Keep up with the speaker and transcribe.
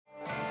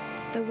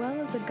The Well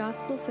is a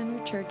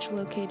gospel-centered church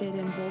located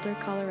in Boulder,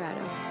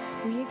 Colorado.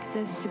 We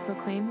exist to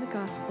proclaim the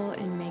gospel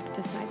and make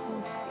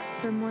disciples.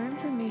 For more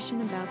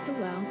information about The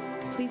Well,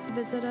 please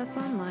visit us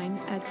online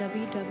at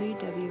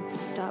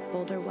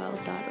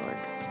www.boulderwell.org.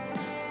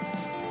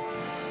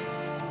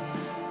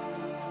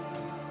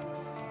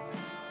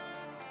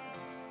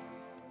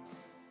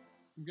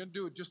 I'm going to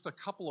do just a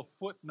couple of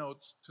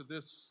footnotes to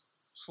this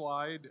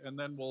slide, and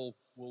then we'll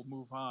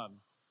move on.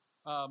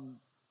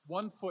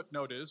 One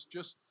footnote is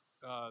just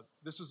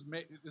this is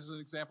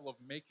an example of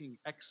making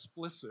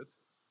explicit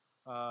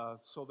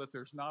so that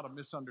there's not a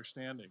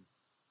misunderstanding.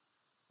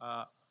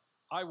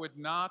 I would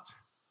not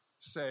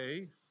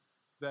say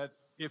that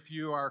if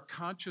you are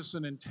conscious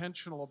and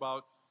intentional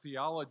about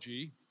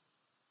theology,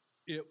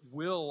 it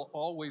will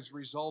always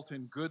result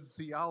in good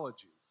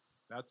theology.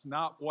 That's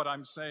not what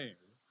I'm saying,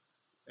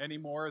 any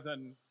more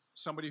than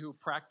somebody who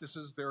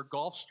practices their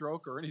golf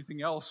stroke or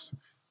anything else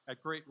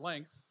at great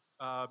length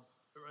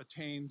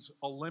attains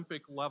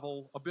Olympic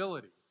level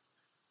ability,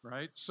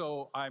 right?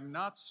 So I'm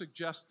not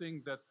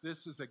suggesting that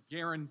this is a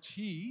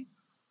guarantee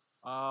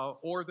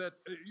or that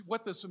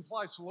what this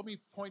implies. So let me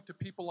point to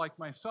people like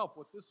myself.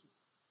 What this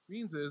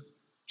means is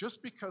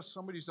just because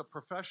somebody's a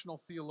professional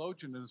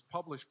theologian and has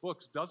published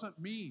books doesn't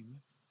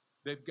mean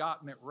they've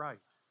gotten it right.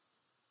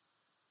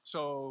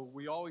 So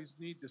we always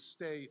need to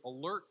stay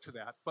alert to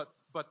that. But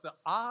the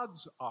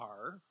odds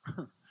are,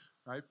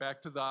 right,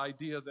 back to the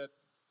idea that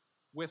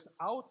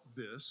without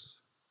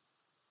this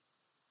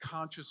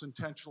conscious,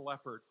 intentional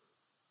effort,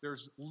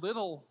 there's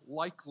little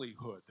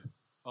likelihood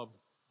of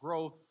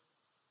growth,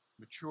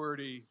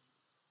 maturity,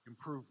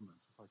 improvement,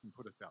 if I can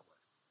put it that way,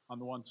 on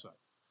the one side.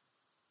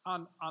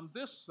 On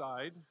this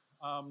side,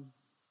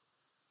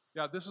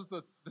 this is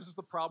the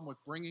problem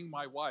with bringing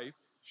my wife.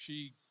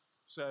 She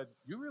said,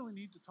 "You really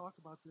need to talk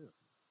about this."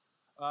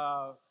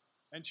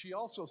 And she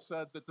also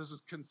said that this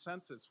is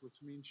consensus,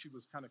 which means she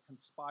was kind of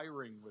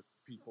conspiring with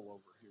people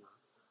over here.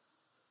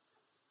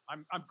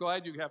 I'm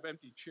glad you have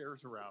empty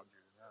chairs around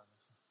you. Yeah.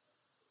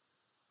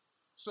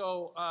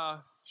 So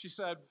she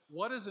said,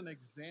 "What is an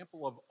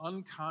example of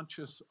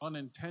unconscious,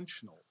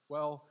 unintentional?"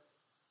 Well,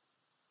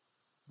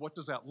 what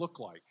does that look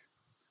like?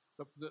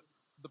 The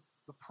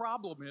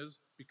problem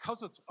is,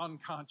 because it's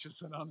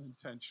unconscious and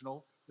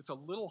unintentional, it's a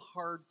little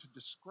hard to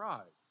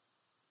describe.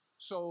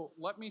 So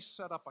let me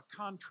set up a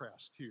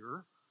contrast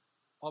here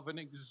of an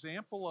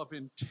example of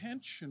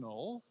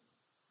intentional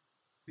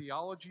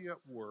theology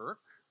at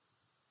work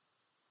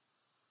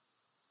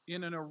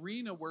in an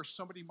arena where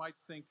somebody might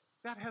think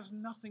that has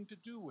nothing to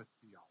do with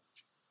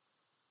theology.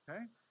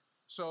 Okay?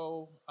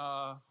 So,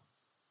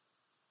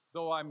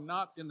 though I'm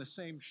not in the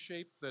same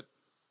shape that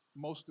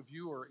most of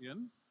you are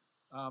in,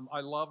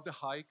 I love to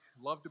hike,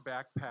 love to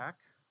backpack,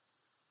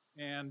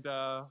 and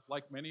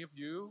like many of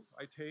you,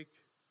 I take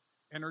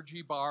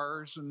energy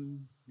bars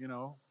and,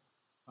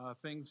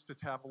 things to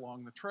tap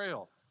along the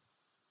trail.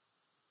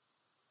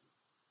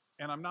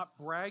 And I'm not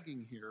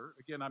bragging here.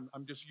 Again,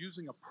 I'm just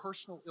using a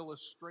personal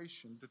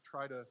illustration to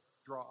try to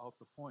draw out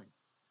the point.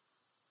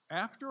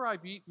 After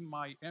I've eaten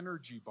my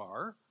energy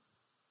bar,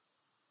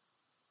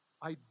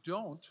 I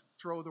don't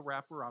throw the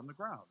wrapper on the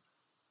ground.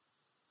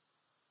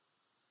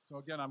 So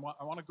again, I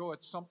want to go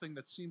at something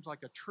that seems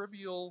like a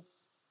trivial,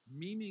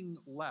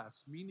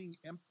 meaningless, meaning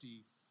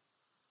empty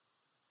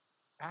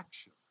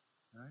action,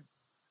 right?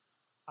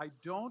 I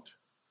don't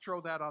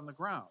throw that on the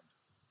ground.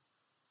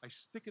 I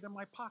stick it in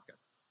my pocket.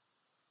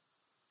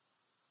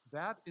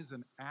 That is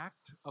an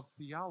act of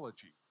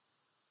theology.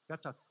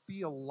 That's a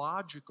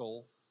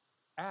theological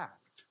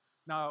act.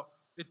 Now,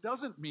 it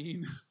doesn't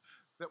mean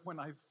that when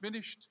I've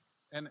finished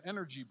an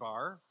energy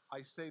bar,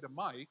 I say to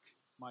Mike,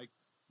 the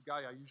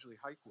guy I usually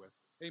hike with,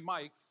 "Hey,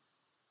 Mike,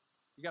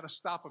 you got to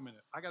stop a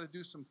minute. I got to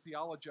do some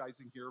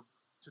theologizing here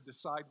to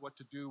decide what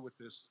to do with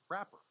this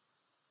wrapper."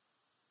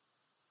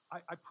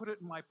 I put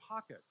it in my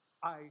pocket.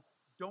 I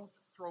don't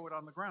throw it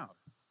on the ground.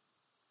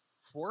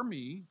 For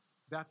me,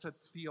 that's a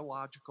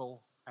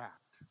theological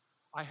act.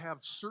 I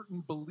have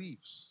certain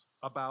beliefs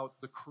about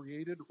the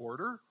created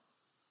order,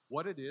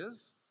 what it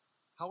is,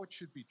 how it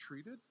should be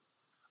treated.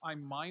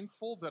 I'm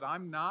mindful that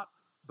I'm not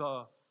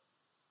the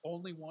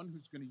only one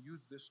who's going to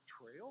use this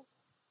trail,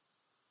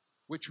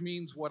 which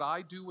means what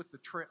I do with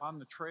on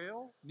the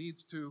trail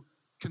needs to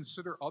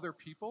consider other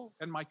people,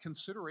 and my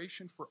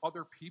consideration for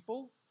other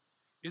people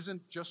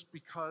isn't just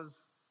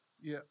because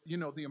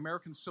the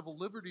American Civil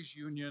Liberties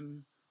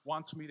Union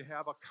wants me to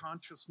have a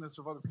consciousness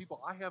of other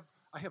people. I have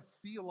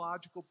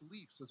theological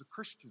beliefs as a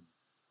Christian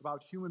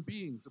about human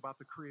beings, about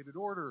the created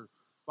order,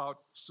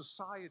 about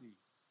society,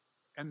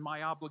 and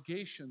my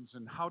obligations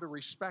and how to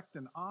respect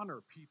and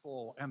honor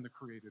people and the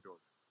created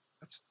order.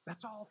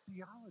 That's all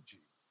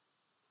theology.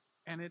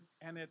 And it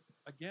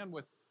again,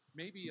 with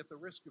maybe at the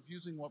risk of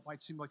using what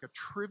might seem like a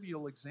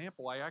trivial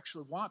example, I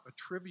actually want a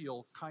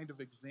trivial kind of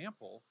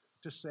example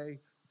to say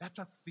that's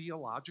a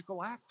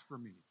theological act for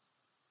me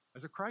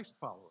as a Christ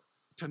follower,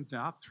 to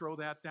not throw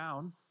that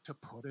down, to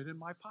put it in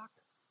my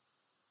pocket.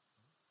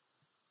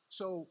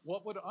 So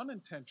what would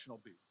unintentional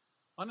be?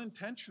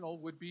 Unintentional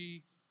would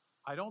be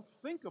I don't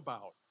think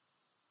about,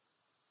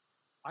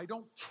 I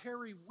don't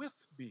carry with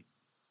me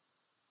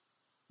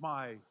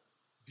my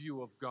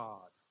view of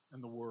God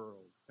and the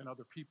world and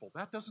other people.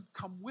 That doesn't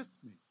come with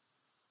me.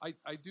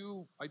 I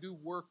do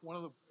work, one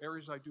of the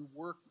areas I do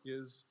work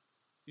is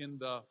in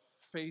the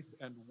faith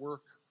and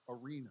work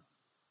arena,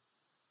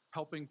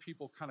 helping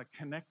people kind of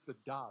connect the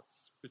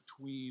dots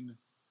between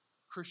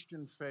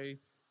Christian faith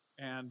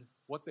and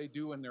what they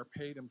do in their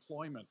paid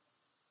employment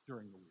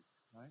during the week,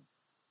 right?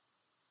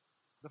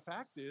 The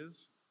fact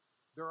is,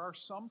 there are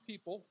some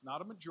people,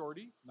 not a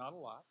majority, not a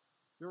lot,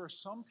 there are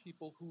some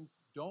people who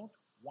don't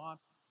want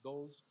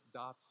those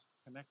dots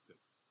connected.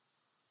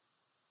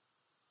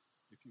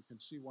 If you can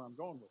see where I'm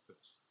going with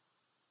this.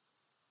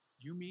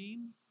 You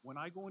mean when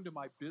I go into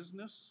my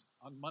business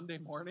on Monday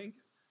morning,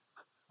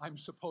 I'm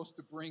supposed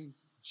to bring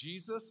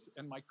Jesus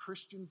and my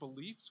Christian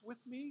beliefs with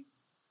me?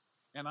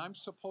 And I'm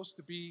supposed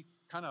to be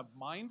kind of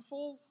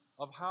mindful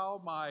of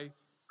how my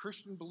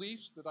Christian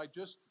beliefs that I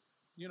just,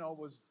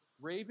 was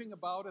raving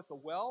about at the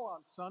well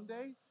on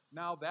Sunday,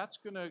 now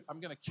I'm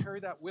gonna carry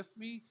that with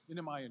me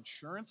into my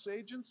insurance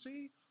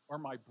agency or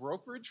my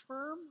brokerage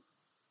firm?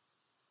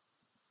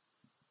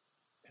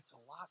 It's a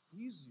lot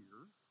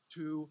easier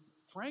to,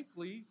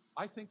 frankly,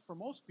 I think for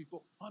most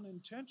people,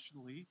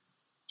 unintentionally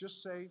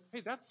just say,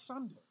 hey, that's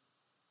Sunday.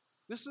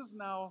 This is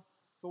now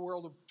the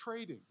world of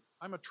trading.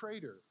 I'm a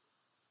trader,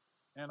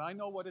 and I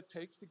know what it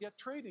takes to get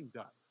trading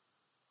done.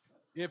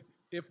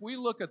 If we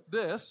look at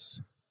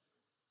this,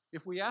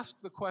 if we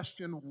ask the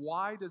question,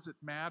 why does it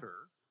matter?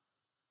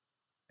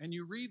 And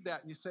you read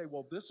that and you say,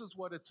 well, this is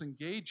what it's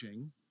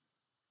engaging.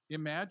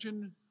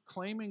 Imagine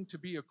claiming to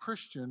be a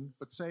Christian,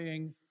 but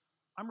saying,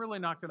 I'm really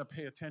not going to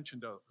pay attention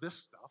to this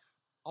stuff.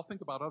 I'll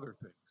think about other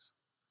things.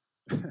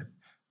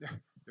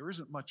 there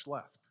isn't much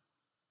left,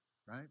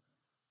 right?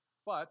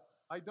 But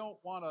I don't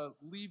want to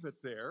leave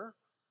it there.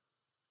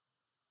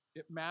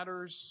 It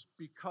matters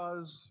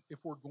because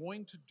if we're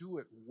going to do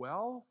it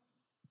well,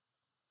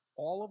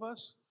 all of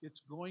us,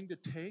 it's going to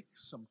take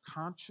some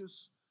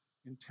conscious,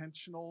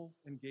 intentional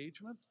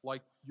engagement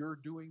like you're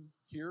doing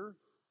here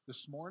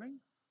this morning.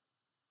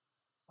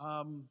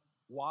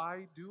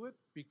 Why do it?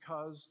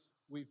 Because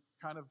we've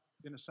kind of,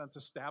 in a sense,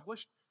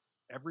 established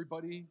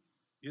everybody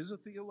is a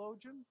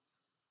theologian.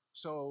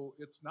 So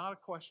it's not a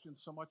question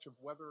so much of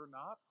whether or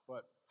not,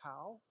 but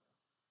how.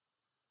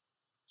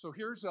 So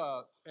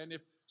and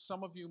if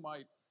some of you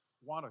might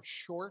want a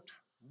short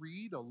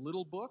read, a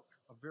little book,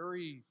 a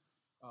very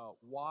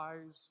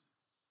wise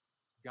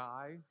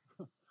guy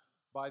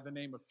by the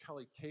name of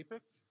Kelly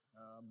Kapic.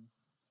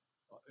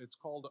 It's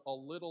called A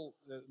Little,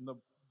 the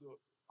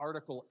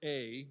article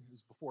A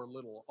is before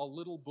little, A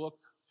Little Book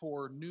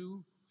for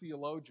New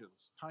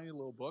Theologians, tiny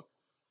little book.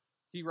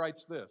 He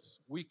writes this: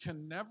 we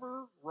can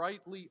never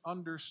rightly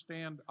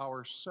understand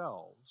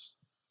ourselves,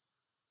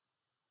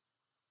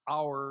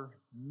 our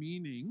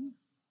meaning,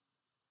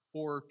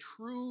 or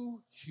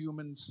true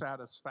human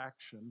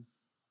satisfaction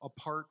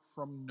apart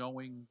from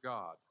knowing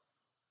God.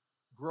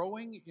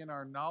 Growing in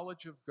our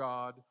knowledge of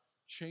God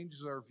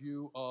changes our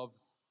view of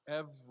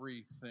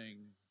everything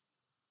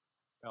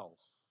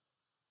else.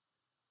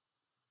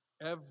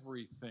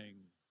 Everything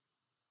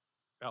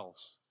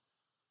else.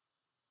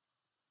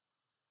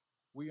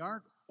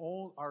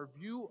 Our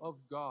view of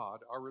God,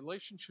 our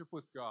relationship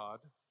with God,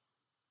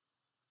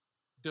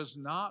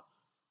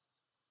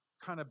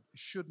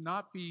 should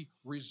not be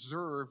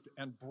reserved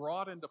and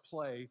brought into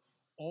play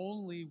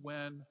only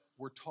when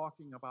we're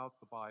talking about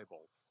the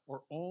Bible,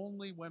 or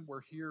only when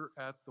we're here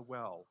at the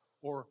well,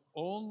 or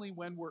only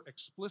when we're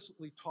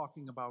explicitly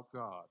talking about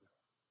God.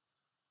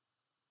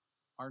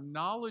 Our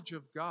knowledge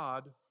of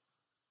God,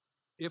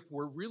 if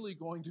we're really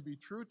going to be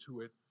true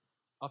to it,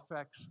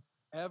 affects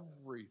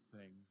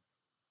everything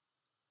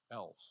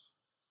else.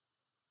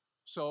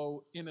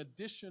 So in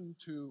addition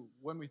to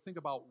when we think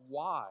about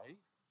why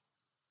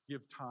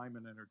give time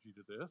and energy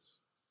to this,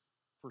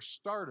 for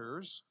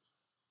starters,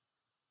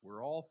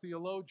 we're all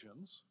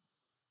theologians,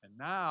 and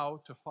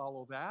now to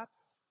follow that,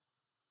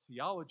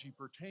 theology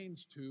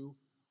pertains to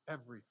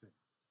everything.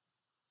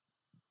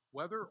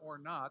 Whether or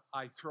not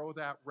I throw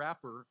that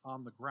wrapper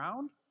on the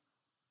ground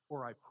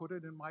or I put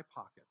it in my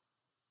pocket,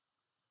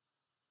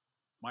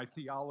 my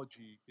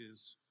theology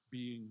is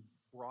being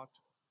brought to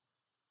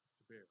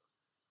bear.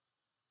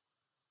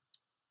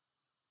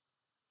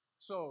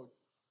 So,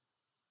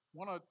 I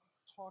want to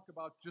talk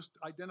about, just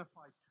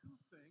identify two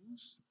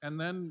things, and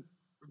then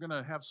we're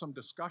going to have some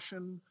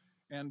discussion,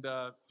 and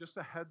just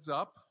a heads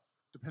up,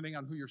 depending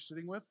on who you're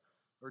sitting with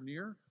or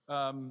near,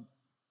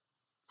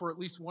 for at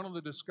least one of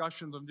the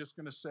discussions, I'm just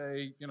going to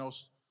say,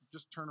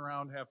 just turn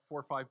around, have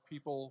 4 or 5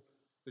 people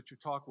that you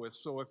talk with.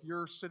 So if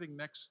you're sitting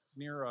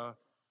near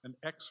an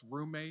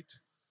ex-roommate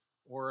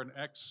or an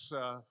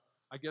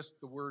I guess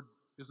the word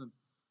isn't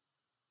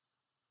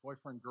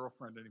boyfriend,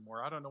 girlfriend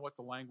anymore. I don't know what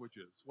the language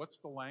is. What's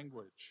the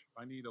language?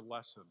 I need a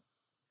lesson.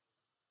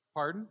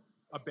 Pardon?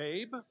 A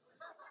babe?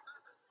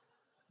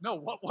 No,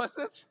 what was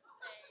it?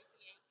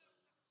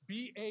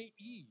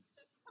 B-A-E.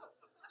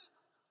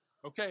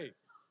 Okay.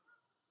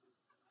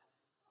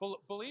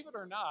 Believe it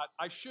or not,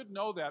 I should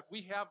know that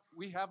we have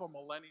a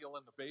millennial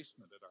in the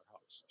basement at our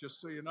house.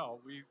 Just so you know,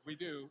 we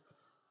do,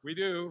 we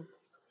do.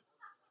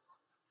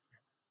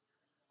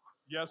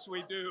 Yes,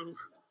 we do.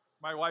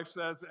 My wife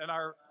says, and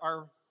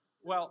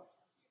well,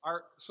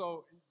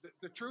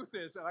 the truth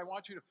is, and I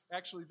want you to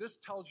actually, this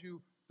tells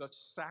you the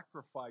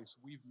sacrifice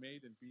we've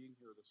made in being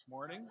here this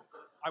morning.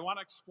 I want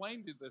to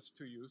explain this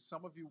to you.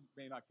 Some of you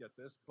may not get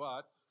this,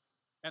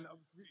 and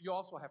you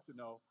also have to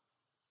know,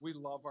 we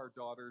love our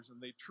daughters,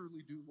 and they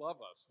truly do love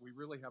us. We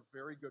really have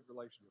very good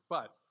relationship.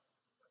 But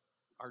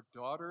our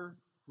daughter,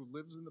 who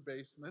lives in the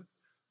basement,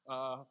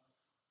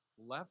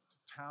 left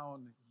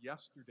town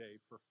yesterday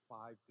for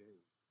 5 days,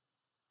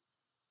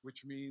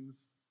 which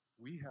means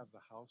we have the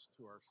house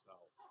to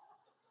ourselves.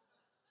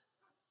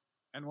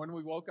 And when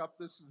we woke up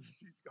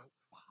she's got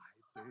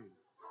 5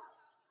 days.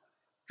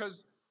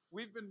 Because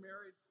we've been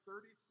married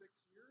 36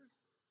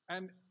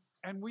 years,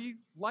 and we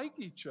like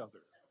each other.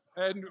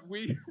 And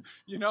we,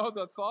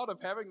 the thought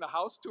of having the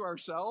house to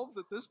ourselves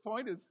at this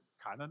point is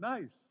kind of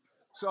nice.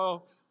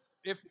 So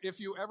if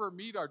you ever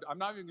meet I'm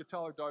not even going to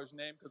tell our daughter's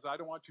name because I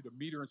don't want you to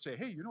meet her and say,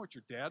 hey, you know what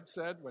your dad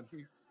said when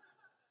he,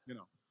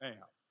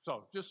 anyhow.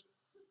 So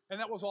and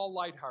that was all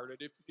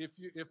lighthearted.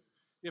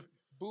 If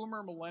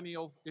boomer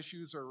millennial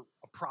issues are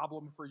a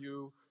problem for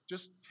you,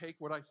 just take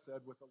what I said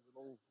with a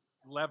little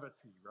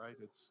levity, right?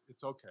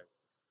 It's okay.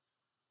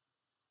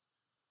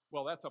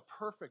 Well, that's a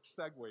perfect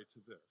segue to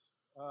this.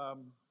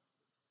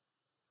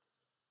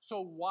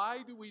 So why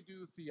do we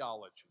do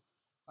theology?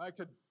 I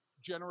could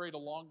generate a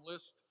long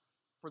list.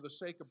 For the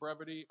sake of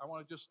brevity, I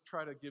want to just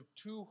try to give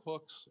 2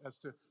 hooks as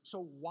to,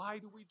 so why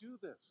do we do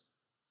this?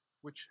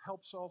 Which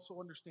helps also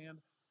understand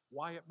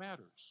why it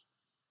matters.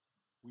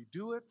 We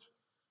do it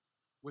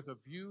with a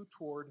view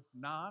toward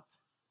not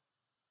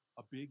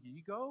a big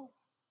ego,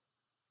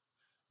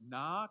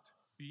 not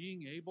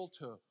being able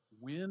to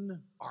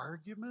win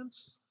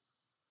arguments,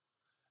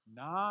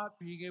 not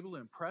being able to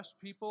impress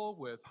people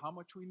with how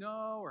much we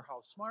know or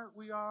how smart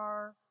we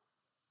are.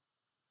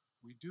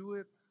 We do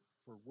it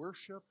for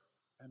worship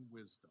and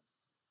wisdom.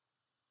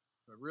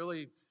 I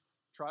really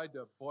tried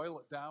to boil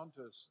it down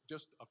to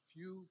just a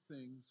few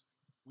things.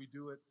 We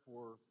do it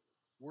for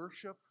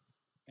worship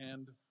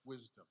and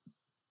wisdom.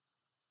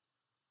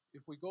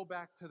 If we go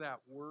back to that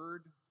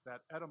word,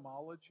 that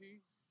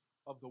etymology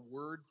of the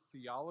word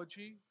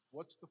theology,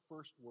 what's the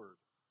first word?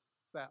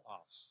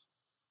 Theos.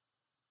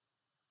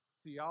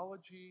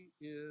 Theology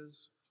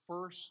is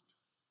first,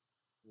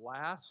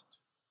 last,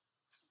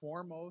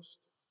 foremost,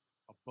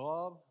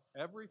 above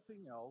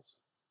everything else.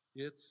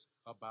 It's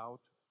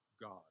about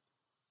God.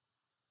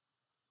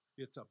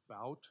 It's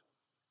about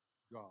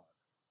God.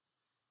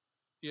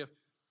 If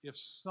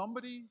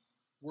somebody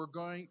were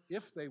going,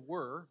 if they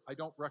were, I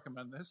don't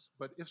recommend this,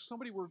 but if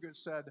somebody were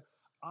said,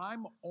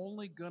 I'm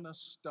only going to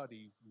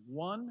study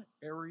one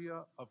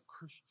area of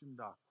Christian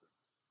doctrine,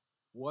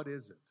 what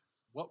is it?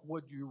 What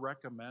would you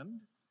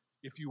recommend?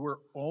 If you were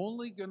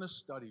only going to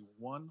study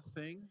one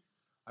thing,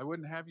 I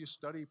wouldn't have you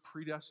study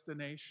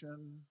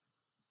predestination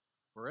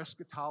or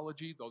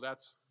eschatology, though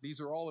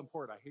these are all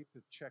important. I hate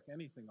to check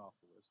anything off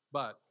the list,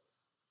 but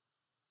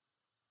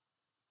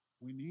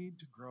we need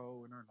to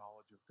grow in our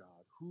knowledge of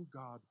God, who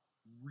God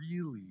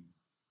really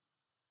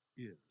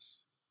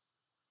is.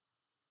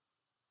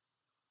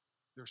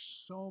 There's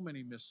so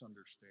many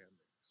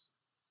misunderstandings,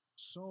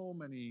 so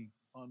many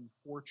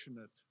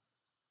unfortunate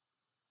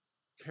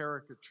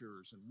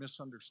caricatures and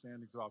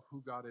misunderstandings about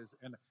who God is.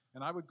 And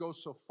I would go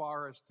so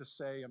far as to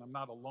say, and I'm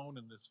not alone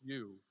in this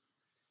view,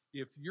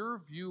 if your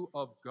view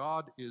of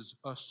God is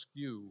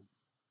askew,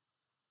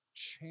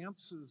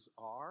 chances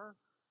are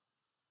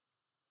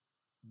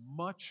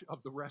much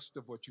of the rest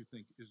of what you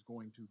think is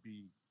going to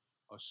be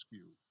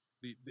askew.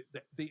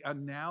 The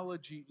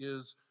analogy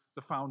is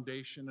the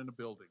foundation in a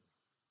building.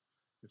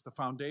 If the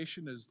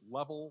foundation is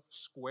level,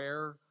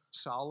 square,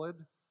 solid,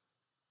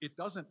 it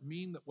doesn't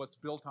mean that what's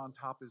built on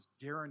top is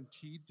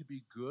guaranteed to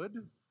be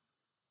good,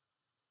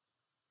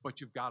 but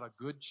you've got a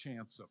good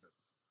chance of it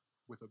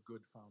with a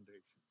good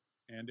foundation.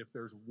 And if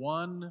there's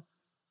one,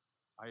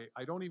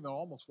 I don't even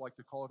almost like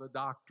to call it a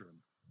doctrine,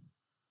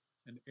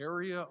 an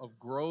area of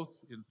growth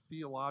in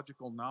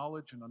theological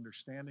knowledge and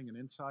understanding and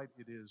insight,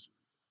 it is,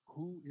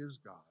 who is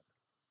God?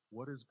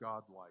 What is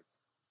God like?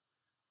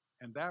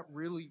 And that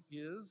really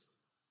is,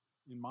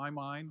 in my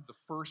mind, the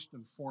first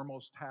and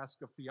foremost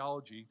task of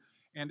theology.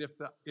 And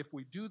if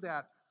we do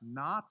that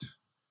not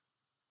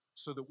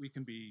so that we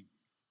can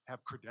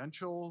have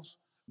credentials,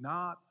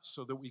 not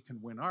so that we can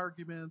win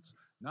arguments,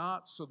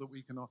 not so that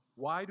we can know,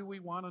 why do we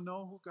want to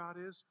know who God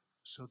is?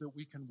 So that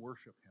we can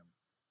worship Him.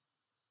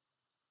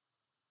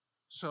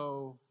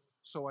 So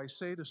I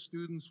say to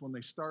students when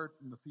they start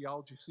in the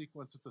theology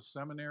sequence at the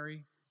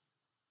seminary,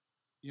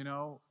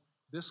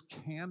 this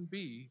can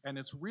be, and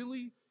it's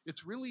really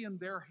in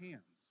their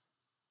hands,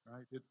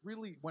 right? It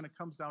really, when it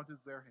comes down to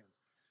their hands.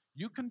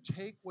 You can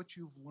take what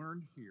you've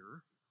learned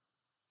here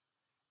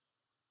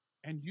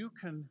and you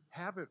can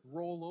have it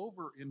roll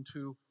over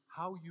into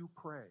how you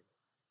pray,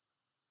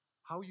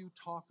 how you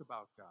talk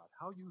about God,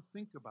 how you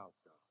think about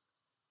God.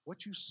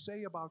 what you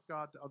say about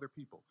God to other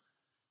people.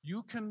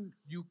 You can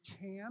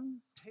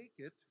take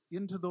it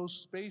into those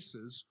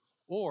spaces,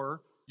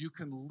 or you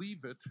can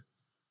leave it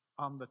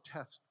on the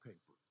test paper.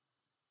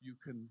 You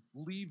can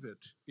leave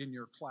it in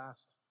your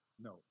class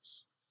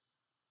notes.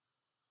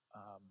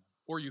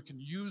 Or you can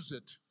use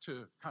it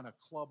to kind of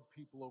club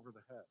people over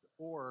the head.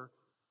 Or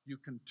you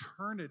can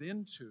turn it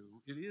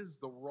into, it is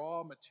the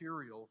raw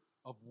material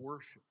of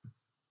worship.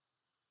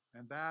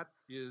 And that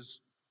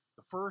is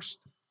the first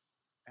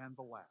and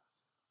the last.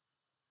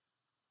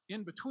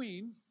 In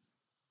between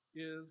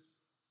is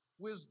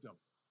wisdom.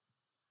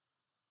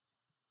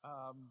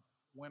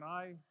 When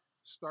I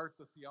start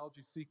the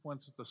theology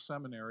sequence at the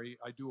seminary,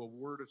 I do a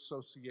word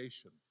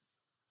association.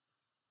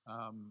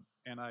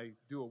 And I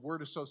do a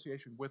word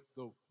association with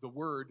the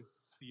word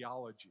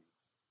theology.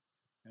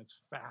 And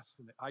it's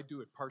fascinating. I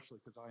do it partially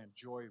because I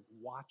enjoy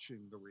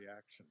watching the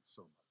reaction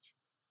so much.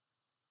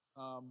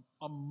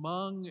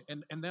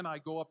 And then I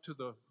go up to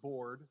the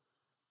board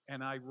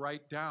and I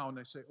write down,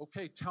 I say,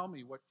 okay, tell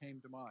me what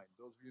came to mind.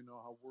 Those of you know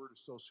how word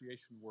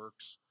association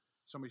works.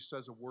 Somebody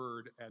says a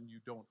word and you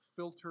don't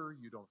filter,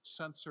 you don't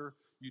censor,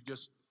 you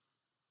just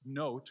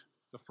note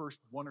the first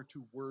one or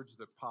two words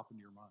that pop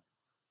into your mind.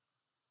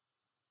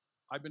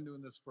 I've been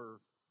doing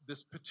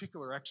this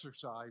particular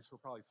exercise for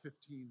probably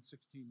 15,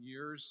 16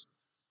 years.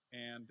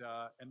 And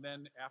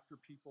then after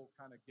people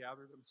kind of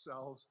gather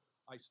themselves,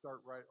 I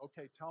start writing,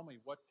 okay, tell me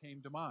what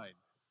came to mind.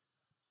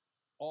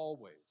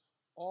 Always.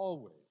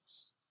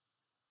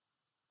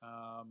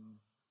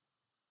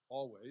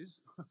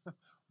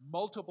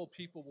 Multiple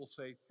people will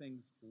say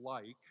things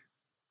like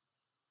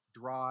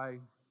dry,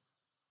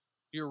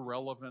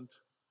 irrelevant,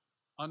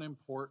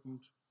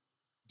 unimportant,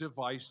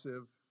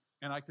 divisive,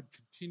 and I could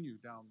continue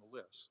down the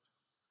list.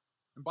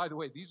 And by the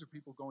way, these are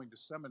people going to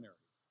seminary,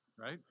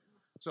 right?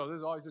 So this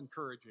is always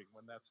encouraging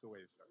when that's the way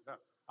it starts. Now,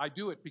 I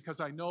do it because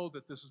I know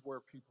that this is where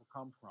people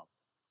come from.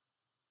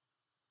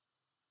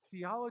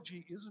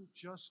 Theology isn't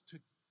just to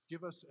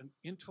give us an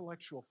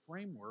intellectual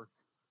framework,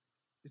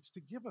 it's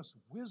to give us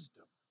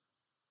wisdom.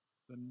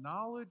 The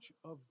knowledge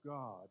of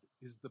God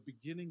is the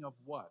beginning of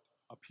what?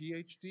 A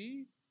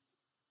PhD?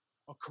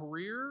 A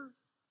career?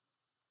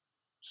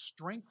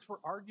 Strength for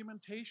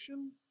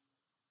argumentation?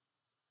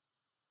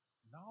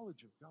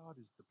 Knowledge of God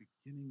is the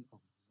beginning of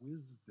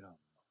wisdom.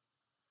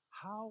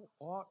 How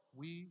ought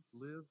we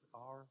live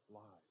our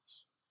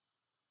lives?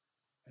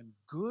 And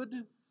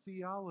good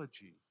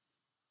theology,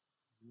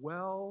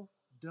 well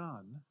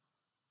done,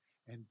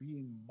 and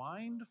being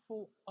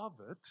mindful of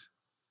it,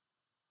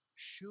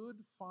 should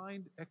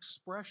find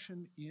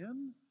expression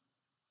in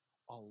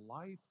a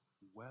life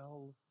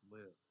well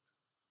lived.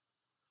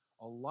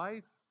 A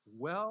life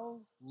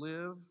well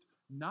lived,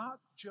 not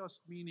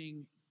just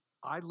meaning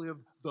I live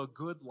the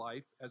good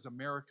life as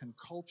American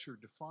culture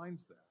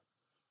defines that.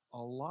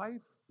 A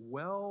life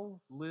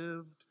well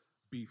lived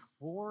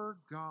before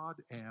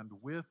God and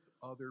with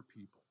other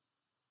people.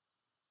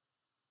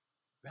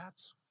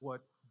 That's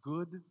what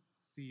good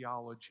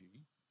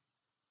theology,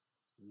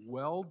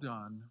 well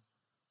done,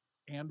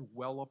 and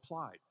well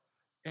applied.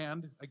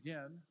 And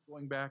again,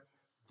 going back,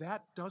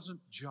 that doesn't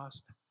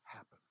just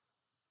happen.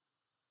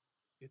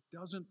 It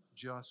doesn't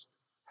just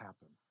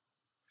happen.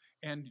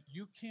 And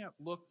you can't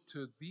look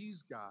to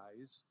these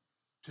guys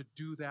to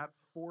do that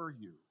for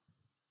you.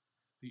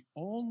 The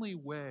only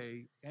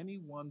way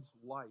anyone's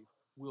life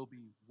will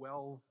be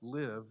well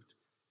lived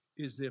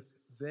is if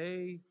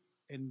they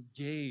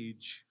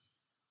engage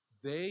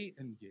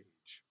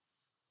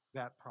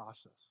that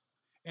process.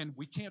 And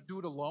we can't do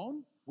it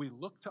alone. We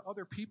look to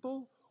other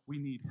people. We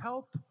need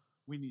help.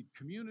 We need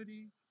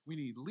community. We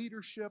need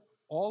leadership,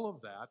 all of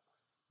that.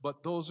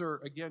 But those are,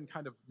 again,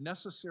 kind of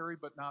necessary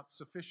but not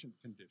sufficient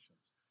conditions,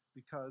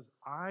 because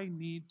I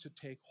need to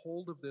take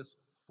hold of this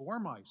for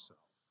myself.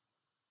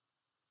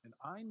 And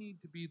I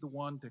need to be the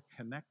one to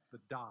connect the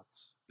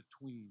dots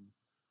between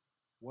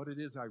what it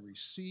is I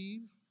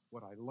receive,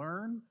 what I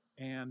learn,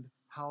 and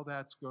how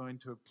that's going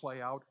to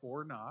play out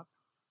or not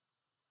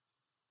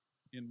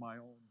in my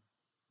own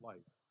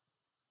life.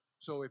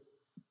 So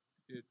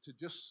to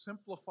just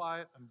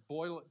simplify it and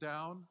boil it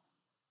down,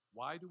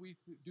 why do we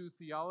do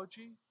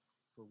theology?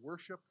 For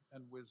worship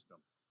and wisdom.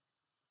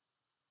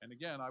 And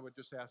again, I would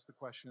just ask the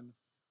question,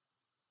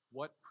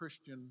 what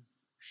Christian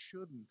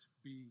shouldn't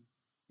be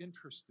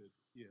interested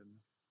in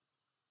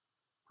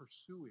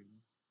pursuing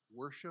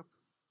worship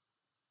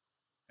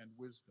and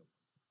wisdom?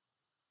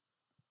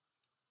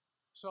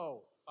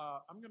 So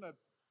I'm going to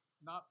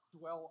not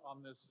dwell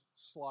on this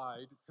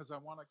slide because I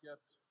want to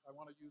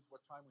use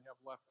what time we have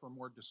left for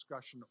more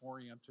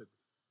discussion-oriented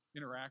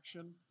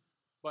interaction.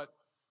 But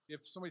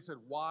if somebody said,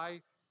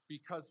 why?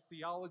 Because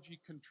theology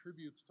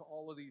contributes to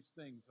all of these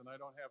things, and I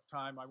don't have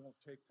time, I won't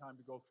take time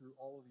to go through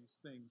all of these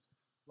things.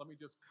 Let me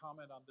just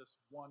comment on this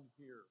one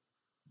here.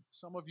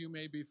 Some of you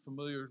may be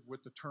familiar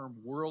with the term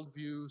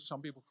worldview.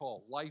 Some people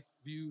call it life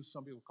view.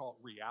 Some people call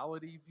it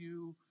reality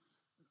view.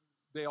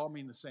 They all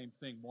mean the same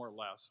thing, more or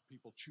less.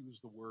 People choose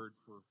the word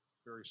for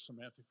various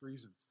semantic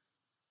reasons.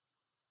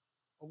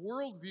 A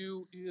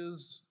worldview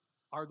is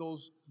are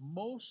those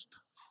most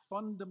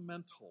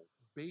fundamental,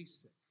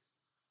 basic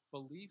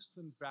beliefs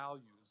and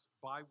values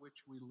by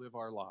which we live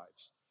our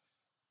lives.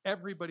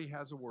 Everybody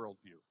has a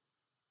worldview.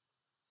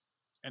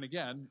 And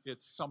again,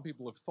 it's some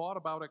people have thought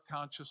about it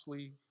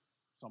consciously,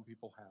 some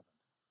people haven't.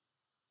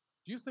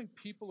 Do you think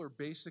people are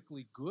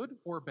basically good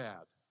or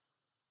bad?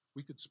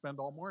 We could spend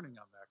all morning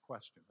on that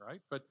question,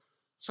 right? But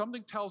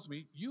something tells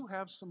me you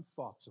have some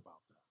thoughts about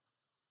that.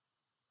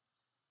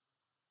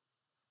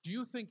 Do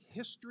you think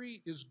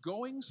history is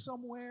going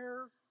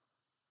somewhere,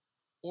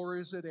 or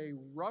is it a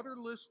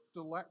rudderless,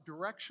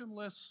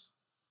 directionless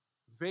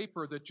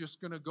vapor that's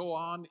just going to go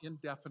on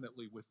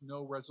indefinitely with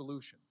no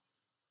resolution?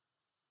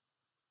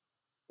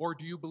 Or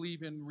do you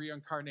believe in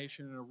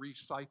reincarnation and a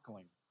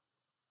recycling?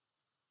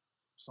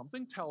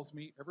 Something tells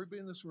me everybody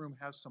in this room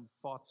has some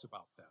thoughts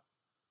about that.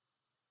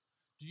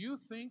 Do you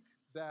think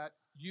that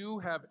you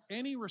have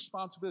any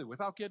responsibility,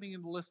 without getting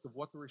into the list of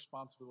what the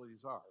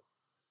responsibilities are,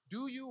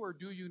 do you or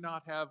do you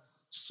not have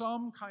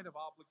some kind of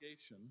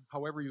obligation,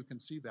 however you can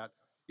see that,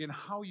 in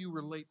how you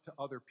relate to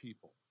other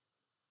people?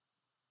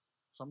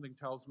 Something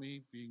tells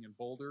me, being in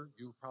Boulder,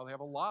 you probably have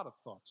a lot of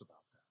thoughts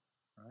about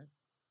that, right?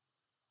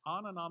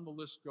 On and on the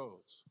list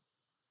goes.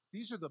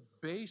 These are the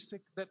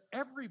basic, that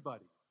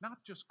everybody,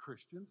 not just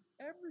Christians,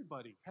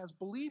 everybody has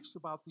beliefs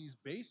about these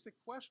basic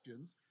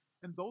questions,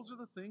 and those are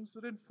the things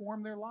that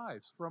inform their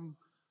lives.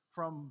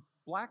 From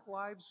Black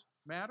Lives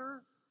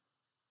Matter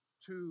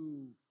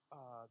to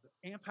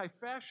the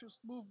anti-fascist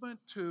movement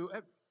to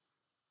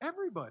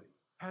everybody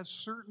has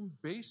certain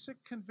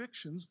basic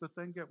convictions that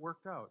then get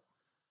worked out.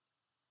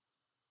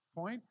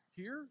 Point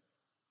here,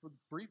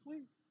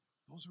 briefly,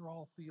 those are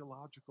all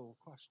theological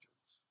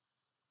questions.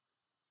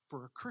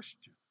 For a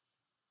Christian,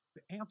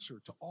 the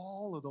answer to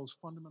all of those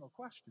fundamental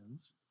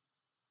questions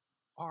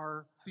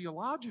are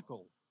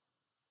theological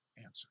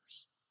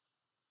answers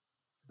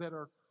that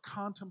are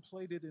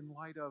contemplated in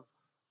light of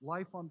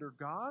life under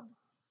God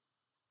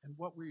and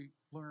what we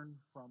learn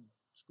from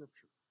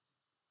Scripture.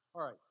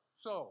 All right,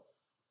 so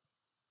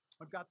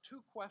I've got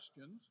two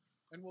questions,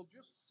 and we'll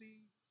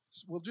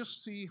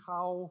just see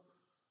how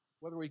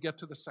whether we get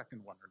to the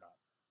second one or not.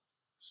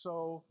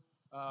 So,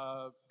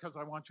 because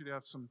I want you to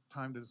have some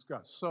time to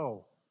discuss.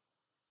 So,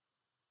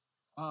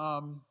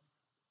 I've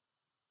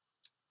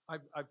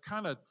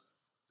kind of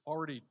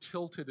already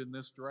tilted in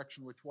this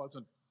direction, which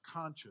wasn't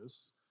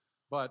conscious.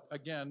 But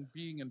again,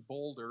 being in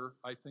Boulder,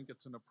 I think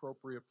it's an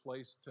appropriate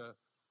place to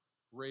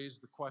raise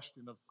the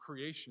question of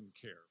creation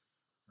care,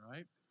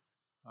 right?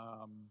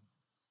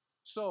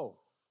 So,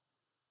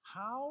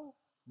 how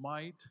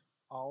might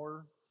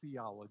our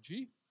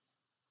theology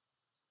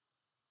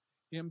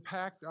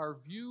impact our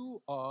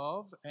view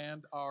of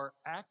and our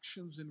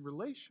actions in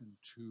relation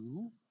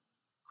to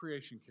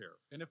creation care?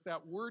 And if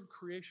that word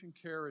creation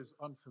care is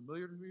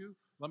unfamiliar to you,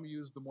 let me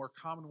use the more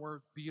common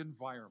word, the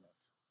environment.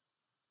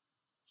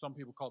 Some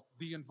people call it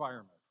the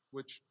environment,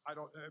 which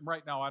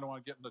right now I don't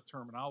want to get into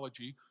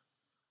terminology.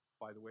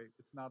 By the way,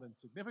 it's not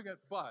insignificant,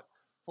 but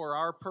for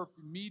our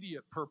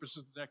immediate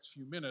purposes, the next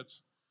few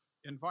minutes,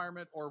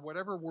 environment or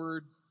whatever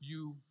word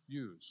you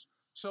use.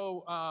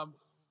 So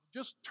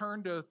just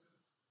turn to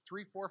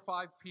 3, 4,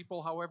 5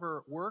 people, however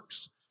it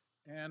works,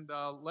 and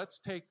let's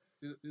take,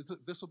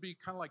 this will be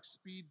kind of like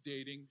speed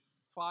dating,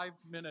 a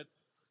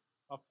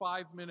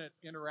 5-minute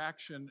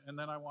interaction, and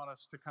then I want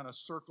us to kind of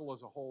circle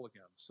as a whole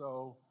again.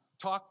 So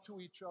talk to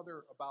each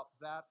other about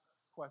that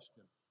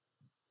question.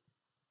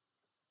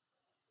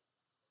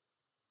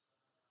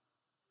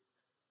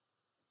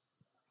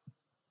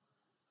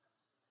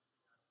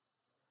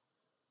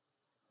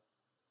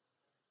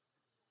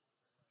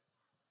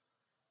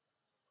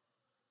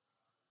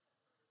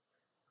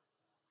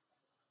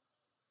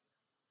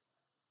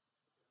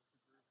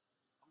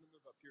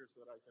 Up here so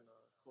that I can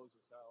close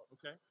this out.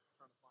 Okay.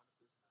 I'm trying to find if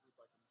there's a group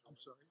I can join. I'm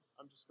sorry?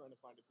 I'm just trying to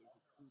find if there's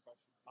a group I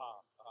should join.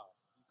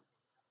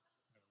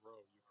 In a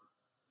row, you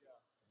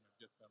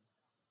could get them.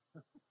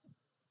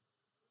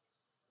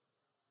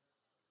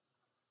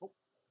 Oh.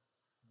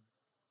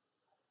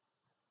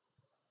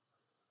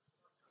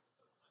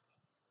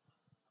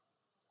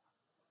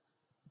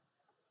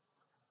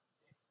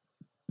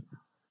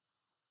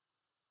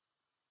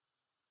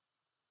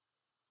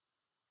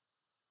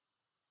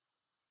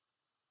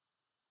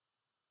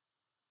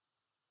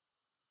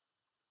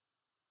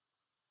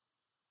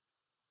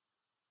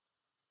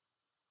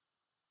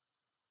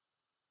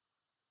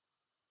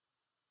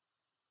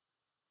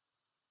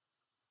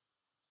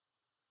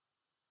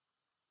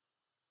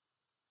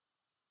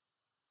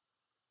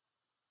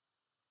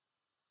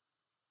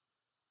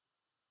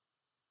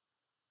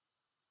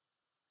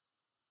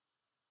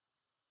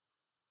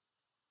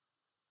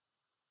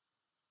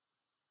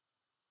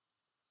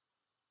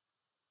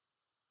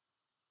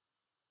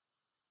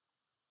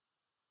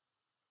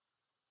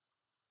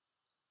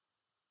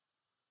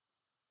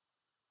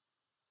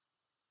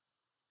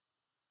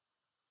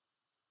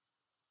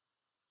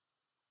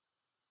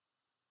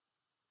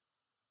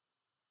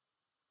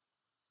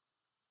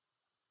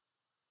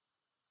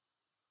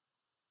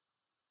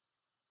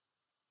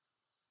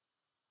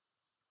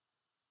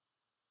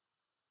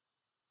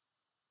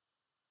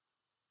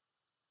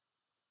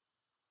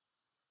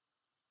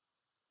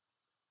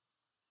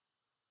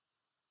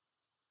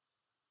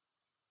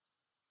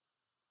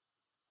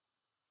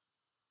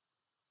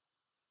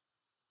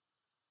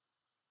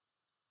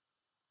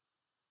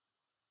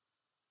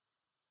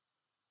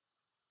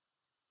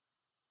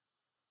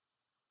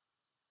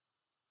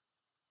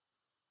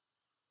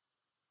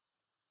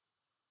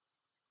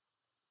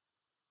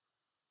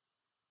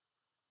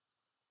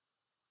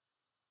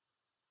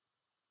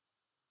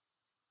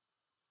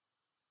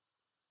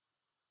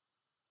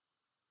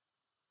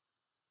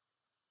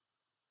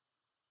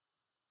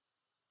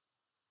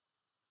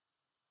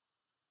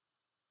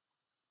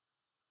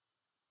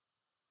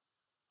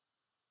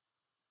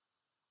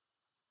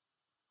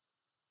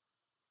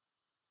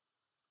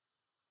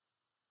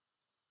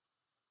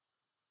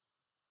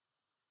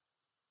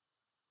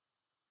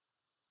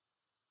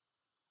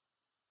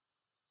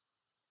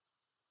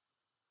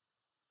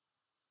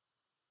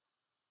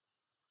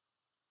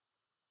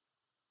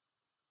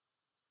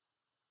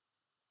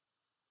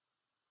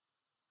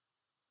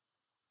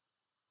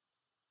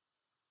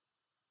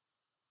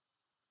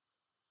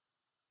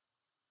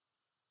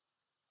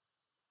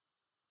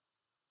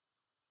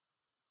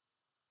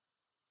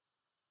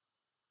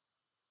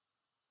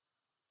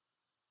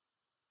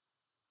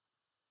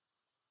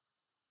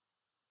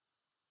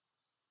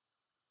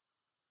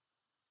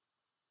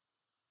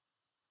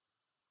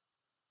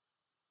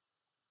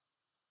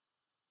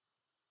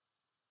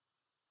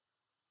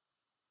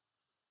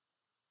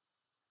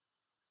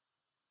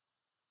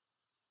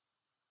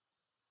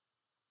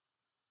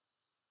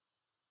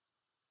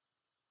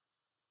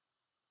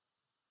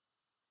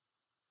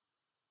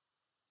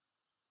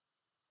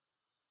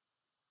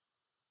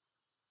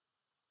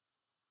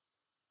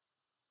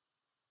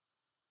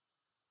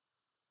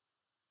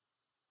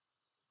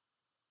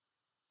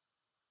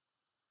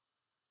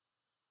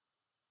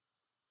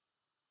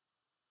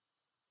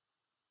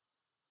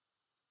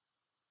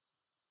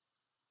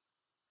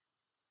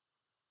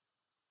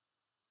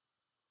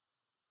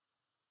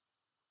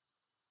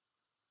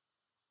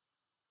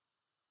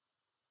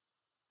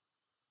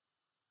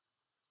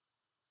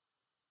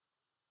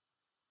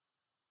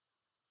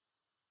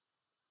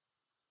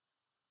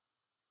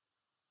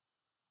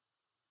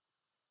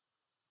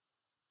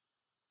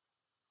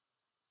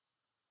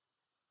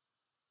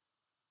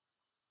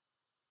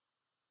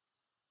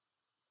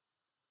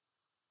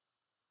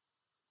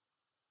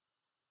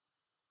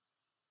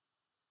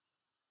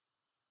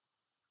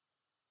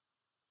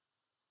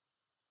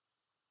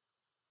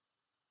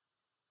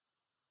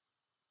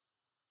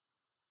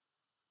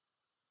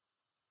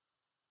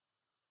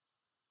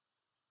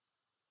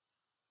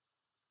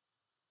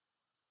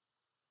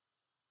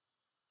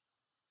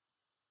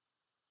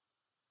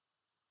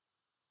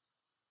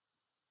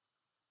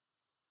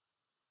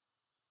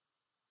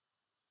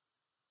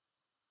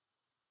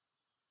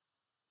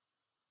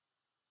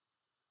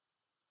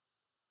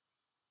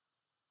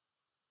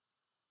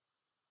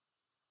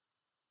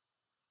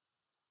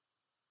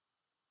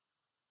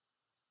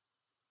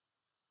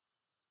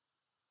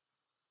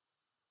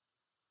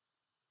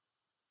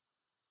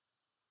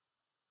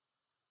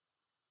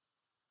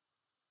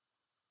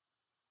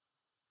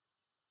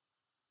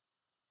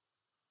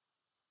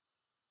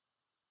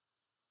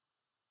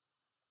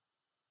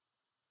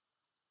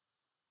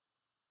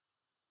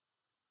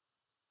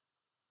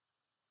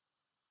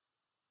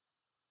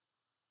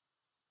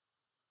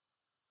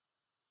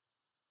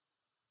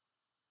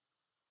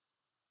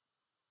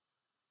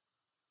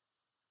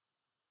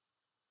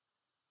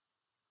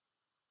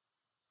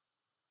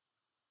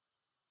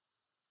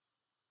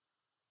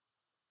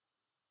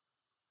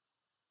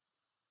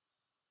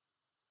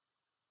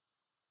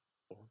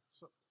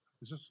 So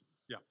is this,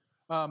 yeah.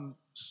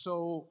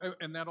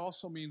 And that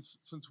also means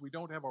since we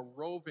don't have a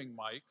roving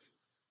mic,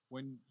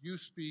 when you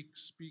speak,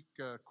 speak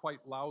quite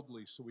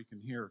loudly so we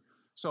can hear.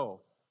 So,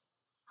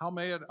 how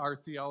may our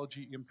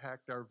theology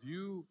impact our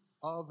view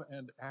of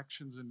and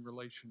actions in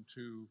relation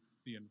to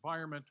the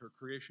environment or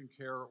creation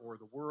care or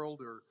the world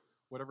or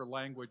whatever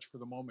language for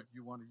the moment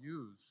you want to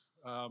use?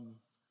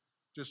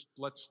 Just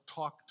let's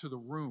talk to the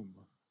room.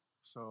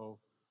 So,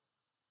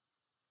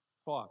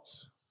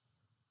 thoughts?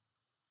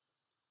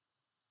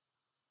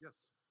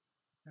 Yes.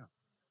 Yeah.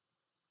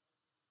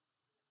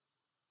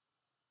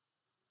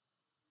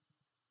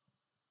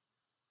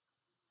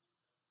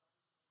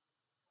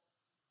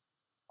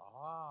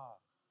 Ah.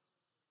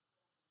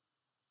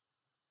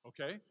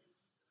 Okay.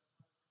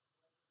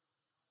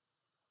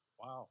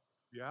 Wow.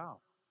 Yeah.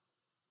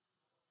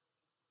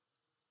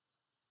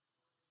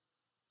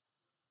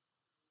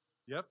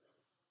 Yep.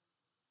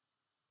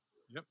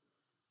 Yep.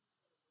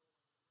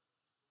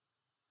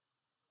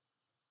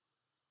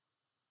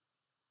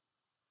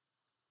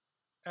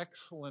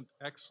 Excellent.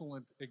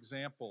 Excellent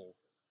example.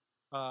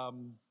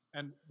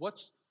 And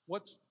what's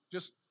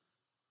just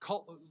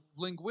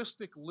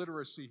linguistic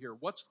literacy here?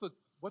 What's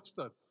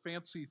the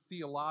fancy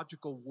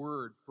theological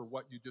word for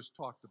what you just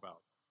talked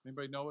about?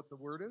 Anybody know what the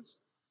word is?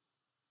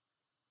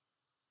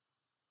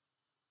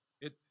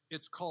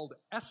 It's called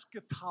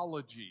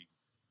eschatology.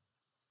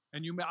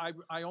 And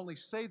I only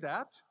say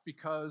that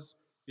because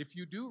if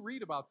you do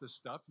read about this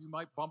stuff, you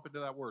might bump into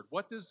that word.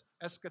 What does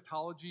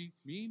eschatology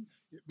mean?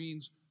 It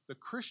means the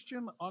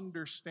Christian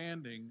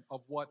understanding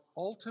of what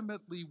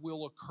ultimately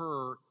will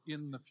occur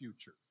in the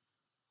future.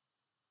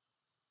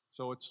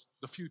 So it's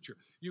the future.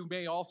 You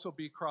may also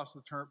be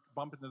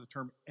bump into the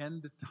term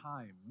end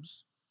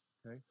times.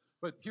 Okay,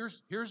 but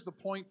here's the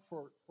point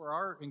for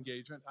our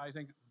engagement. I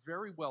think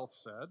very well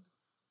said.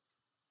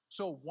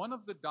 So one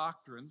of the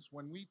doctrines,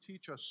 when we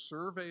teach a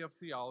survey of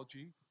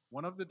theology,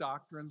 one of the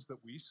doctrines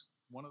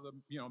one of the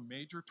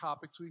major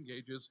topics we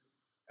engage is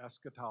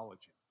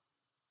eschatology.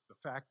 The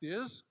fact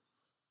is,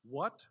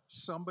 what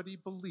somebody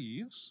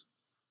believes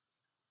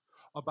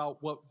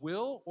about what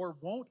will or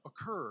won't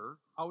occur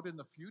out in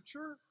the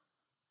future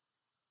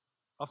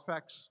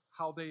affects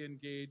how they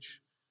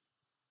engage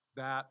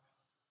that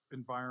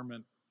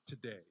environment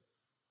today.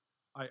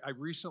 I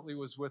recently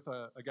was with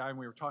a guy and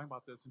we were talking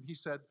about this, and he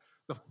said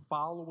the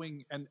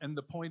following, and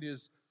the point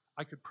is,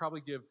 I could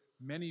probably give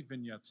many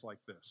vignettes like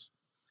this.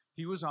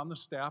 He was on the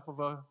staff of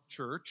a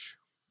church,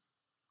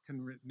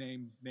 can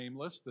name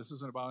nameless, this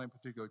isn't about any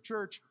particular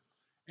church,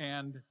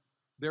 and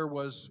there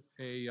was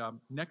a,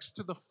 next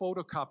to the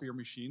photocopier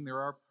machine, there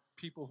are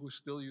people who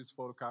still use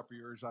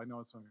photocopiers, I know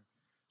it's on here.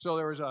 So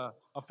there was a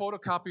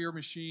photocopier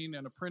machine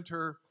and a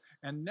printer,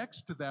 and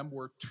next to them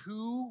were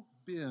two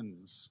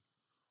bins.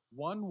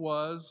 One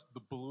was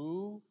the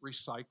blue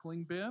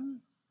recycling bin,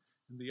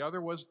 and the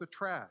other was the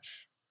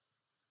trash.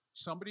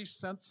 Somebody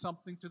sent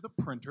something to the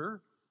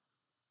printer.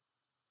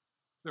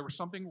 There was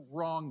something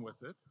wrong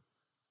with it.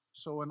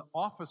 So an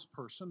office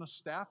person, a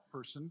staff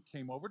person,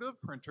 came over to the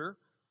printer,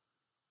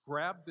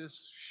 grabbed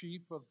this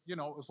sheaf of, it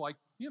was like,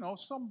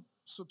 some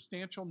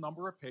substantial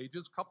number of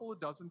pages, couple of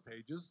dozen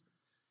pages,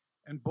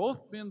 and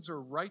both bins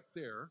are right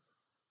there,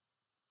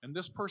 and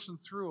this person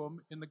threw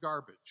them in the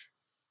garbage.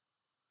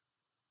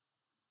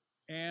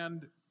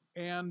 And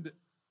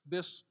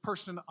this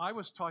person I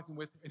was talking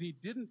with, and he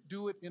didn't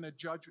do it in a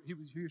judgment.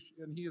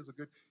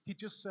 He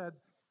just said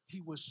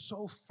he was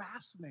so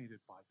fascinated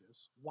by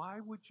this.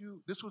 Why would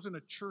you? This was in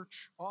a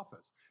church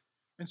office,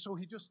 and so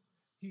he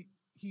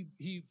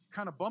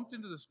kind of bumped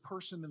into this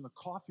person in the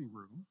coffee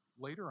room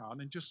later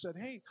on, and just said,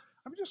 "Hey,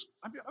 I'm just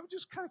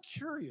kind of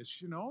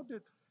curious,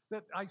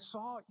 that I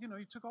saw,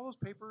 you took all those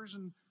papers,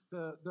 and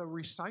the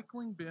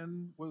recycling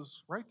bin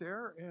was right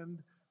there,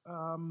 and."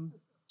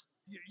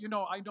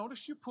 I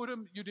noticed you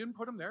didn't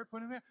put them there, put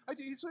them there.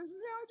 He said,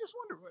 yeah, I just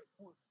wonder,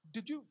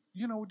 did you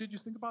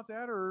think about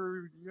that,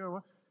 or,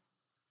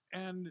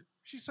 and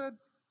she said,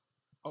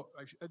 oh,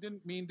 I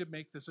didn't mean to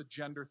make this a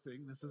gender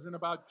thing. This isn't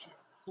about,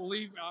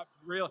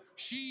 real,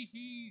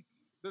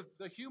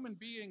 the human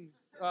being,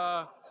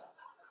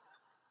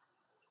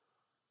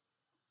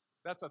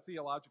 that's a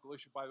theological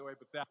issue, by the way,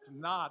 but that's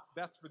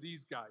for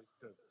these guys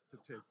to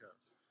take care of.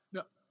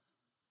 No,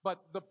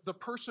 but the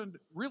person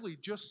really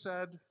just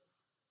said,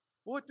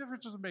 well, what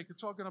difference does it make?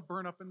 It's all going to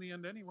burn up in the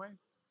end anyway.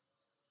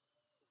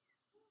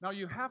 Now,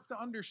 you have to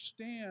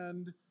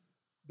understand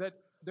that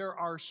there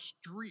are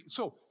streets.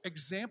 So,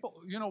 example,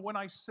 when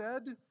I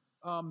said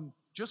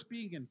just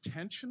being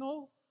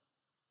intentional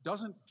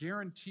doesn't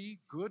guarantee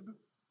good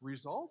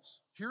results,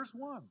 here's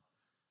one.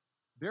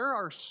 There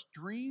are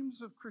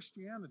streams of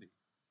Christianity,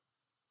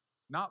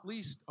 not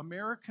least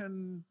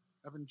American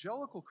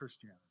evangelical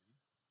Christianity,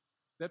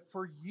 that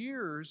for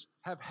years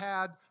have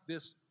had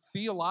this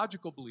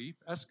theological belief,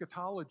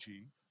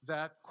 eschatology,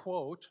 that,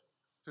 quote,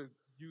 to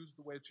use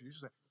the way it's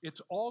used,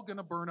 it's all going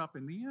to burn up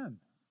in the end.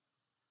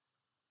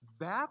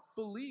 That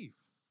belief,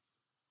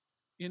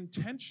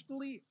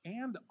 intentionally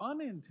and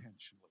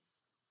unintentionally,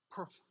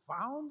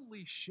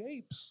 profoundly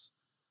shapes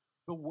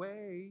the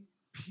way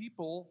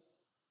people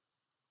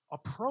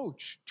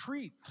approach,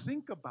 treat,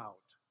 think about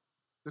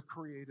the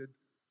created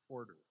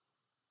order.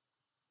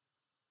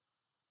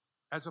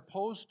 As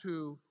opposed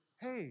to,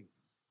 hey,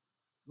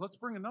 let's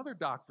bring another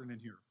doctrine in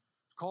here.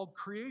 It's called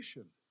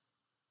creation.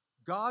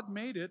 God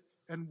made it,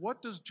 and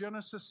what does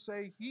Genesis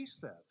say he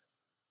said?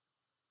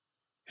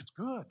 It's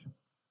good.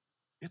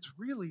 It's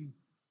really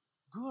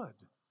good.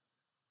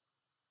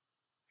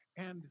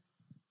 And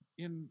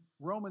in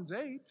Romans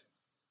 8,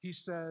 he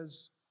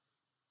says,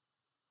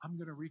 I'm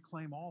going to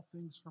reclaim all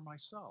things for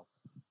myself.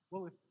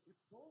 Well,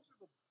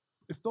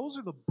 if those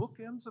are the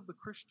bookends of the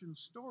Christian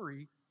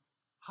story,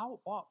 how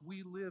ought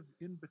we live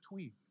in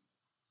between?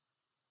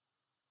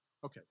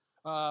 Okay.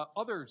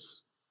 Other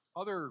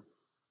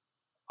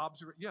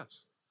observations?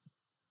 Yes.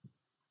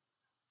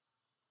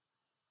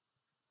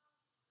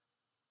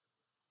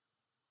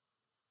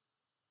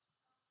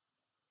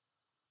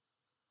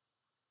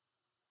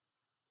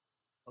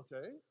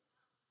 Okay.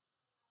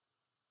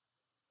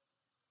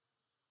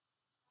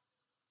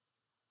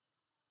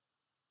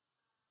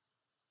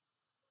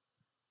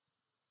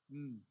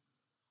 Mm.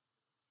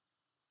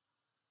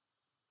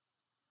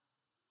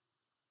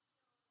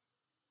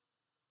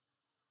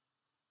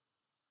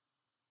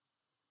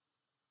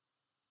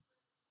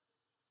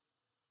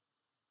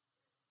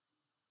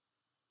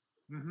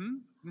 Mm-hmm.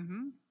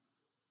 Mm-hmm.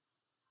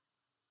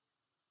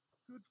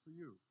 Good for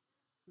you.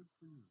 Good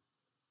for you.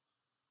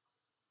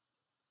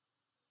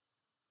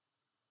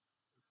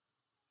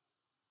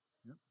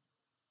 Yep.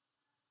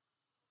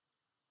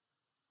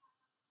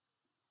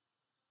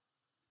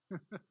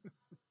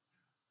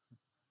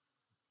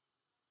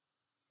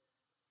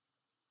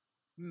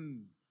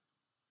 Hmm.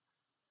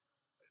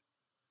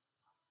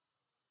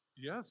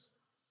 Yes.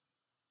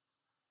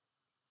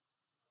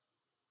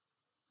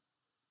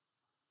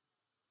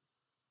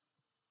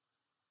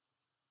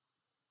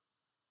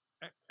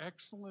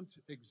 Excellent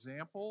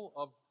example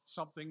of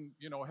something,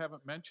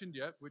 haven't mentioned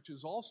yet, which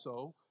is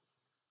also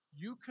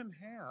you can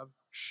have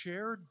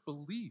shared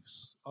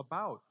beliefs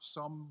about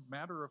some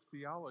matter of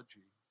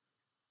theology,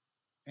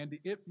 and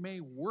it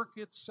may work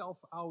itself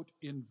out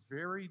in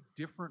very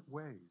different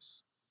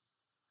ways.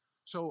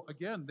 So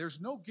again, there's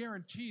no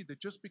guarantee that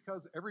just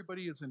because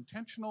everybody is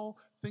intentional,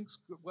 thinks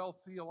well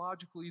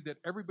theologically, that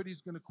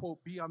everybody's going to,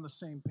 quote, be on the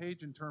same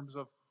page in terms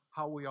of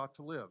how we ought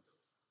to live,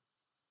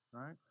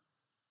 right?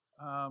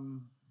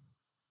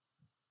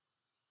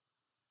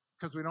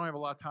 Because we don't have a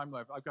lot of time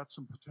left, I've got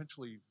some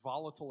potentially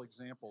volatile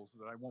examples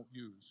that I won't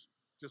use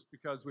just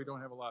because we don't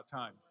have a lot of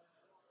time.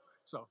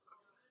 So,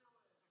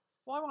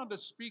 well, I wanted to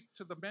speak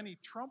to the many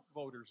Trump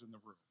voters in the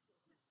room.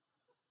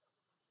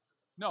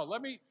 No,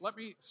 let me,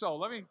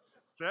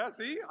 yeah,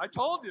 see, I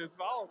told you it's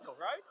volatile,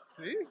 right?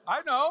 See,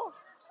 I know.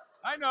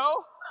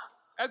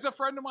 As a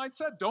friend of mine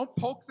said, don't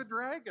poke the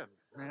dragon,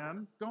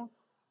 man. Don't,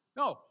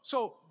 no.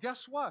 So,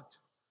 guess what?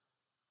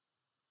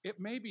 It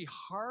may be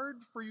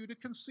hard for you to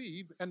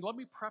conceive, and let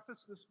me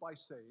preface this by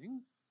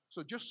saying,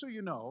 so just so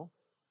you know,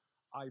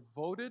 I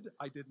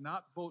did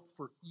not vote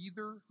for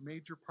either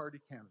major party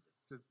candidate.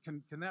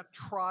 Can that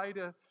try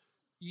to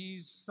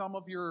ease some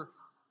of your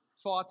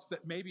thoughts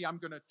that maybe I'm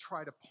going to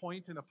try to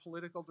point in a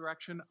political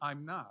direction?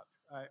 I'm not.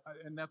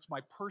 And that's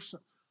my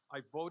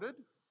I voted.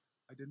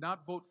 I did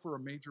not vote for a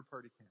major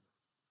party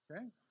candidate.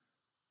 Okay?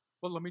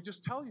 But let me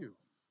just tell you,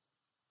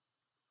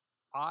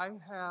 I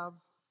have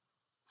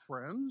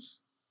friends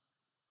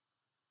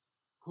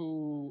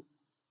who,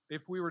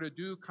 if we were to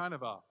do kind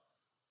of a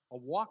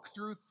walk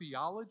through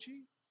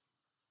theology,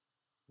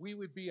 we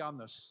would be on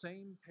the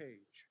same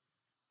page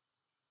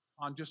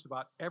on just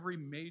about every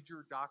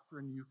major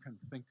doctrine you can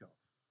think of.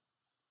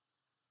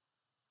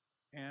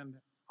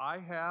 And I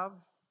have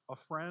a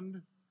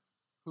friend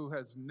who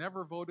has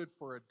never voted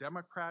for a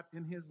Democrat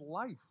in his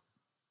life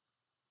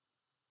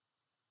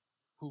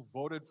who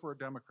voted for a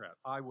Democrat.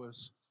 I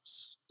was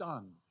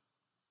stunned.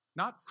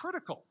 Not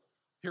critical.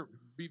 Here,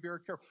 be very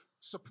careful.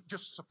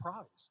 Just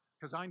surprised,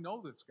 because I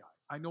know this guy.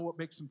 I know what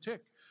makes him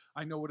tick.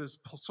 I know what his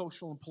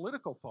social and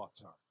political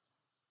thoughts are.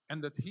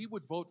 And that he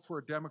would vote for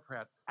a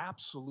Democrat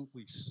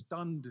absolutely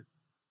stunned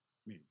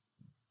me.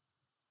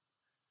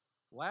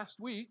 Last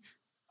week,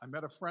 I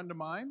met a friend of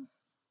mine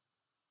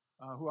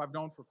who I've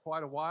known for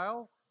quite a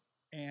while,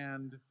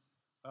 and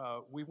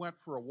we went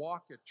for a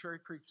walk at Cherry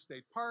Creek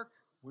State Park.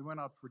 We went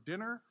out for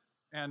dinner,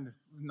 and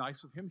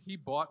nice of him, he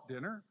bought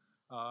dinner.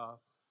 I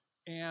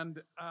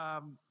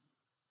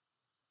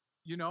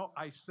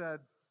said,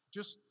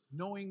 just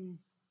knowing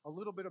a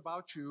little bit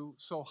about you,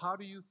 so how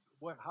do you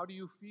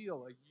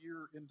feel a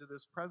year into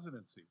this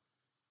presidency?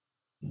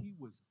 He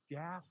was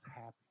gas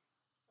happy.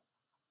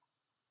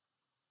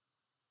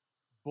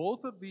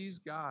 Both of these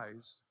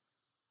guys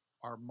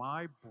are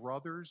my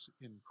brothers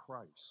in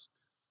Christ.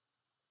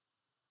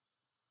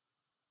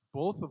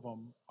 Both of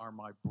them are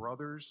my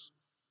brothers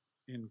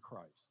in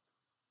Christ.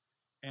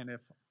 And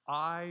if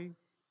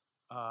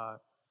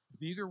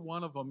neither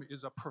one of them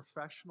is a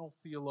professional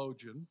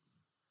theologian,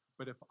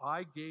 but if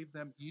I gave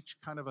them each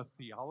kind of a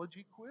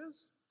theology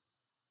quiz,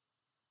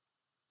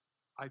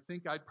 I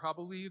think I'd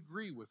probably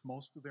agree with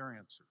most of their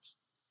answers.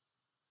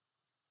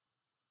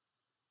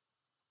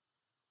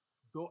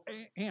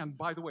 And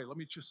by the way, let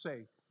me just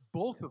say,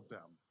 both of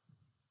them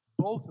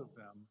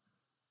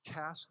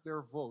cast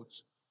their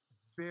votes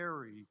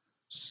very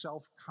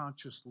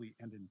self-consciously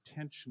and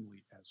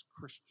intentionally as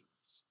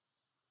Christians.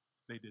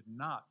 They did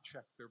not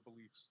check their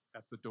beliefs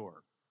at the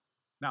door.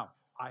 Now,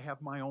 I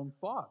have my own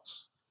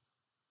thoughts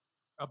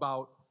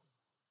about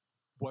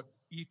what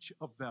each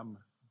of them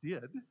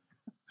did,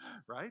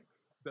 right?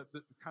 The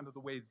kind of the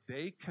way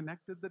they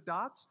connected the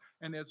dots.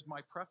 And as my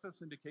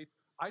preface indicates,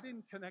 I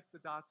didn't connect the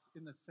dots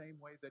in the same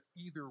way that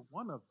either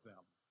one of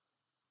them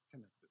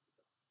connected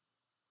the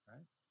dots,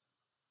 right?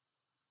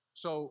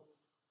 So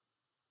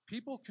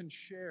people can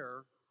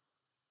share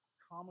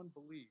common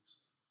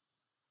beliefs.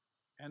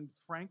 And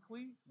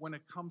frankly, when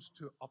it comes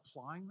to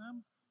applying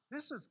them,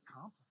 this is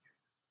complicated.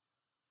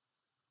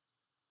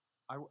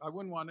 I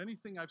wouldn't want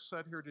anything I've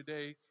said here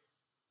today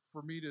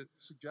for me to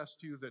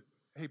suggest to you that,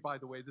 hey, by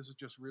the way, this is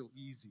just real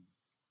easy.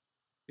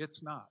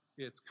 It's not.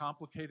 It's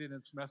complicated and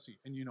it's messy.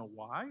 And you know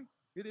why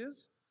it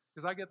is?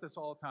 Because I get this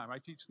all the time. I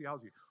teach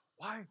theology.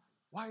 Why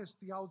is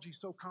theology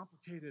so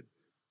complicated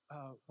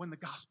when the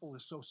gospel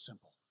is so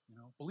simple? You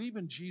know, believe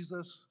in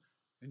Jesus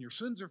and your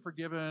sins are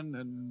forgiven,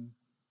 and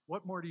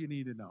what more do you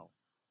need to know?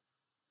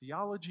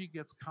 Theology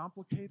gets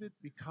complicated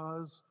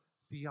because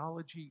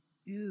theology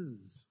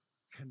is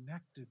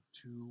connected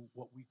to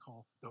what we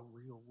call the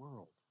real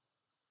world.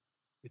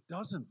 It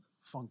doesn't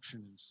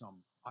function in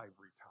some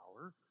ivory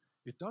tower.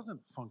 It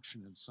doesn't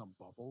function in some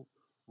bubble.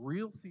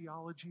 Real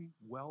theology,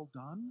 well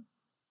done,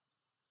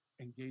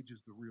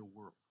 engages the real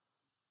world.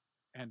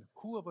 And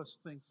who of us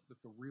thinks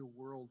that the real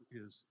world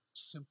is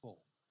simple,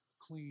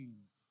 clean,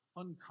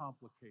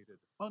 uncomplicated,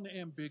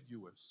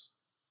 unambiguous?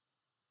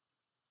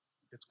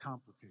 It's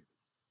complicated.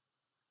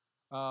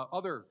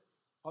 Other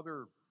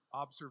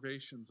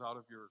observations out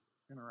of your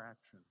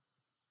interaction?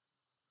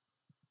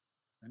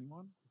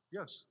 Anyone?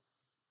 Yes.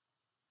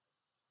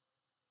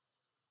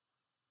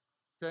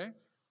 Okay.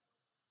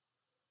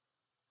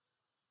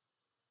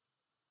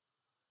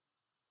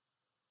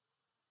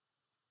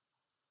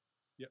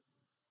 Yeah.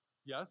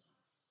 Yes.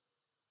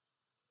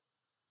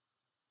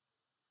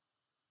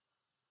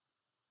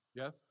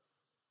 Yes.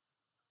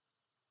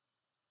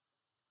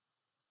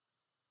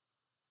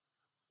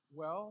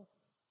 Well,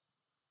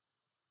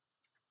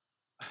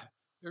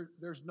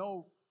 there's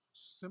no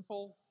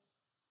simple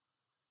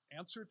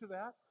answer to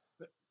that.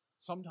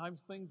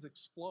 Sometimes things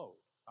explode.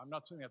 I'm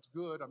not saying that's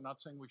good. I'm not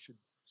saying we should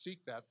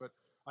seek that, but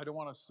I don't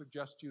want to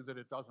suggest to you that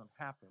it doesn't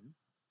happen.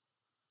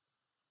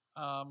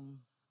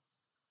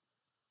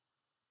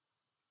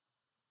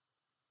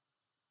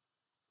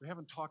 We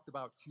haven't talked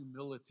about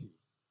humility.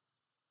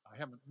 I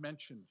haven't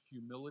mentioned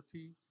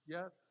humility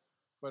yet,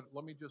 but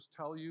let me just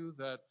tell you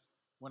that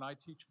when I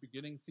teach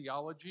beginning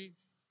theology,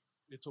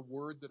 it's a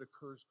word that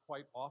occurs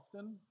quite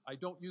often. I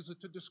don't use it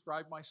to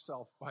describe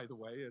myself, by the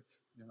way.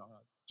 It's,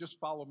 just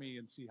follow me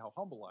and see how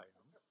humble I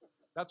am.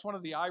 That's one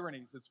of the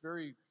ironies. It's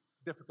very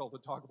difficult to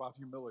talk about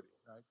humility,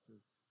 right?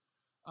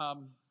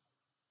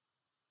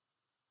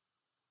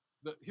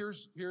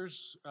 Here's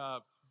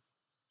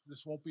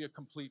this won't be a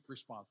complete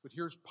response, but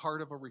here's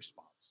part of a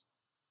response.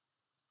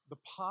 The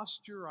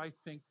posture I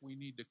think we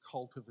need to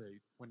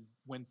cultivate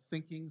when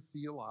thinking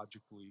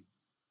theologically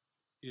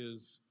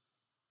is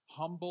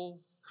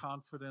humble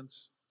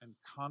confidence and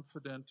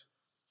confident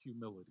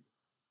humility.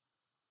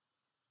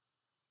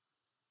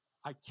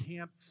 I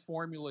can't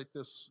formulate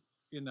this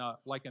in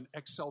like an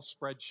Excel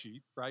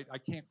spreadsheet, right? I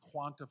can't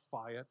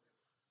quantify it,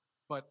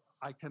 but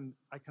I can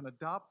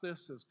adopt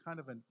this as kind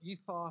of an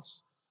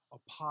ethos, a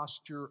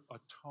posture, a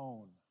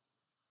tone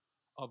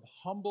of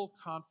humble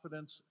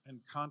confidence and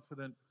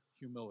confident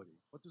humility.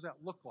 What does that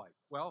look like?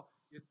 Well,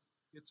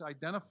 it's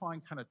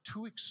identifying kind of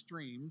two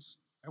extremes,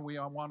 and we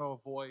want to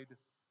avoid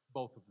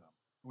both of them.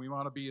 We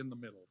want to be in the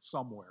middle,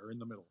 somewhere in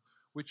the middle,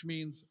 which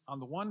means, on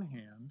the one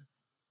hand,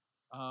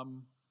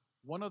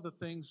 one of the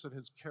things that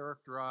has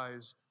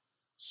characterized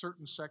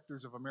certain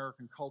sectors of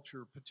American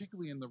culture,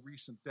 particularly in the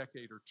recent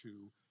decade or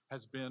two,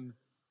 has been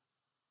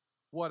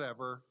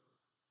whatever.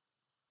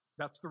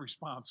 That's the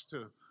response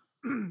to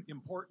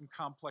important,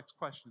 complex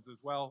questions as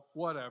well.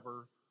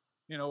 Whatever,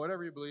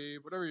 whatever you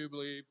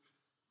believe.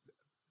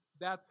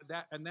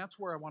 And that's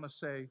where I want to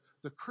say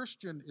the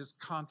Christian is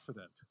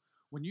confident.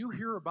 When you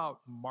hear about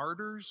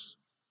martyrs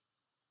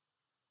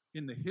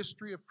in the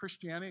history of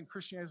Christianity, and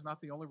Christianity is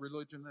not the only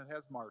religion that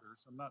has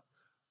martyrs,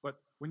 but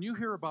when you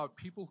hear about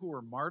people who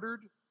are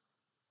martyred,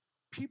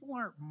 people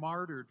aren't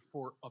martyred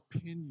for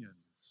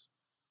opinions.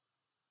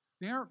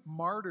 They aren't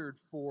martyred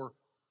for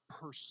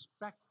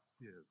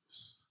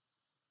perspectives.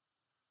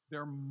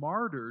 They're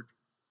martyred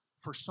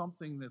for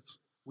something that's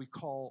we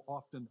call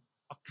often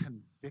a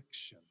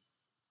conviction.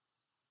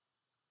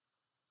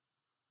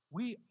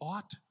 We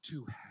ought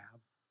to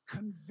have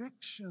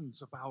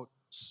convictions about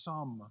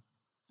some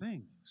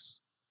things.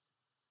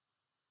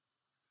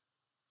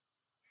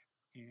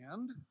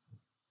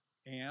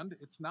 And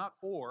it's not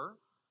or,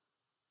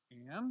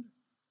 and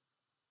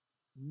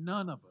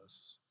none of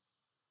us,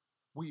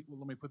 let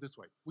me put it this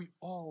way, we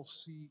all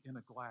see in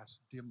a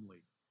glass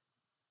dimly.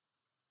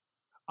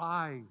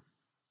 I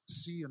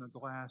see in a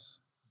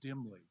glass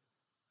dimly.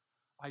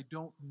 I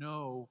don't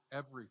know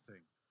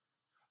everything.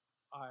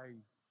 I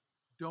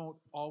don't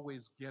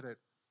always get it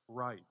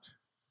right.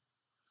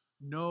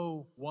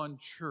 No one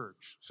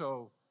church.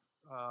 So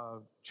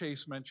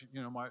Chase mentioned,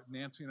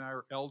 Nancy and I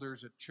are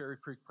elders at Cherry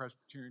Creek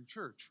Presbyterian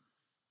Church.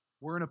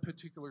 We're in a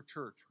particular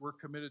church. We're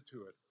committed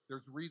to it.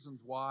 There's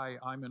reasons why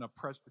I'm in a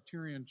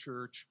Presbyterian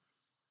church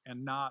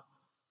and not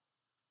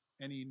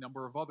any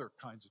number of other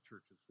kinds of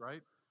churches,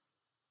 right?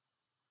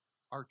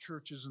 Our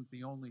church isn't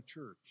the only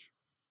church.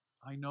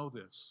 I know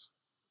this.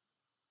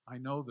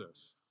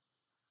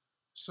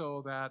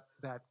 So that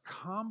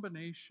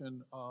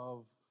combination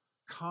of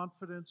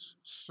confidence,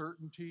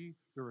 certainty,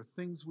 there are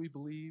things we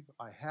believe,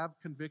 I have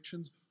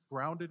convictions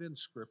grounded in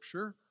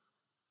Scripture,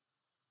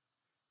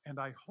 and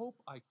I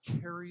hope I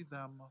carry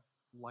them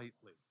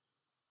lightly.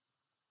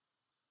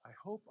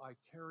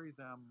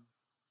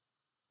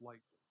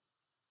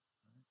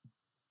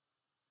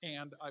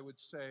 And I would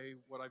say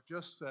what I've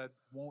just said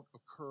won't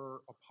occur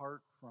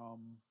apart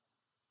from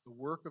the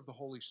work of the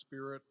Holy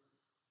Spirit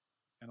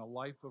and a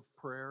life of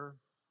prayer.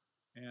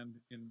 And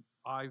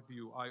I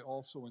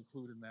also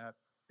include in that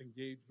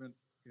engagement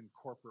in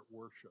corporate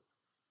worship.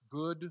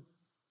 Good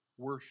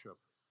worship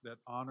that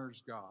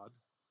honors God,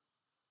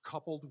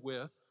 coupled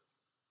with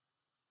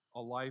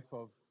a life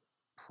of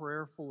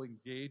prayerful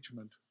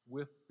engagement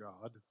with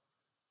God,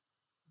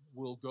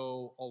 will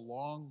go a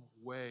long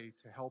way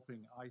to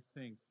helping, I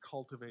think,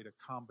 cultivate a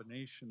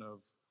combination of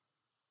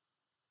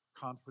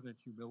confident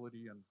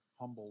humility and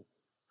humble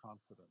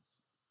confidence.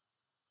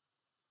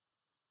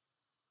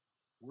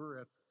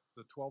 We're at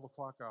the 12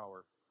 o'clock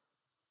hour.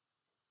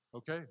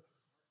 Okay.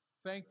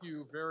 Thank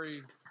you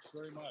very,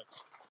 very much.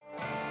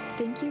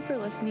 Thank you for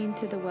listening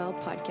to the Well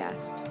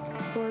podcast.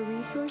 For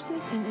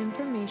resources and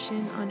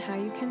information on how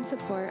you can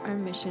support our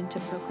mission to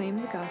proclaim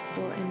the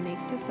gospel and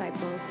make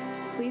disciples,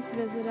 please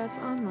visit us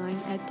online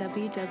at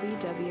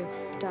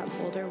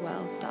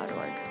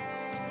www.boulderwell.org.